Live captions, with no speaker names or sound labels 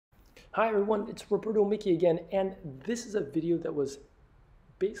Hi everyone, it's Roberto Mickey again, and this is a video that was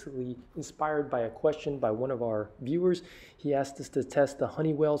basically inspired by a question by one of our viewers. He asked us to test the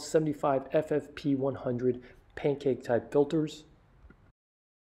Honeywell 75FFP100 pancake type filters.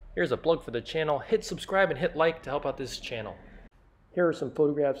 Here's a plug for the channel. Hit subscribe and hit like to help out this channel. Here are some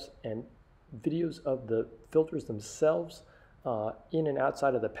photographs and videos of the filters themselves in and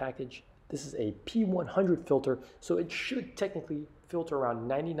outside of the package. This is a P100 filter, so it should technically filter around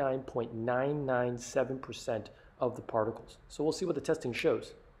 99.997% of the particles. So we'll see what the testing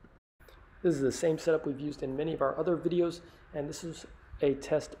shows. This is the same setup we've used in many of our other videos, and this is a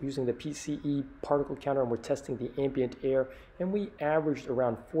test using the PCE particle counter, and we're testing the ambient air, and we averaged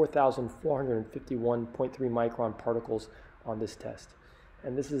around 4,451.3 micron particles on this test.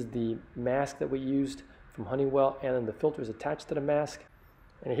 And this is the mask that we used from Honeywell, and then the filters attached to the mask.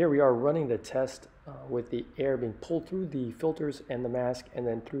 And here we are running the test with the air being pulled through the filters and the mask, and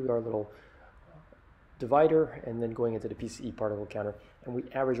then through our little divider, and then going into the PCE particle counter. And we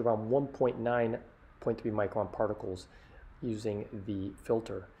average around 1.9.3 micron particles using the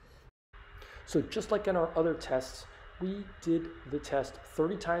filter. So just like in our other tests, we did the test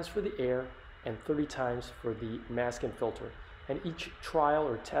 30 times for the air and 30 times for the mask and filter. And each trial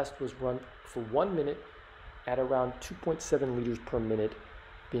or test was run for 1 minute at around 2.7 liters per minute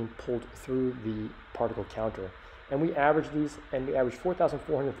being pulled through the particle counter. And we averaged these, and we averaged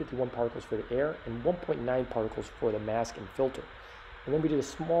 4,451 particles for the air and 1.9 particles for the mask and filter. And then we did a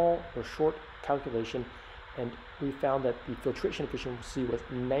small or short calculation, and we found that the filtration efficiency was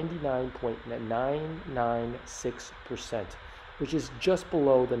 99.996%, which is just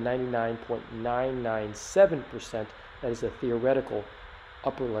below the 99.997% that is the theoretical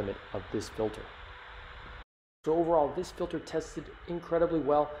upper limit of this filter. So overall, this filter tested incredibly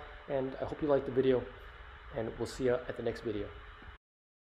well, and I hope you liked the video, and we'll see you at the next video.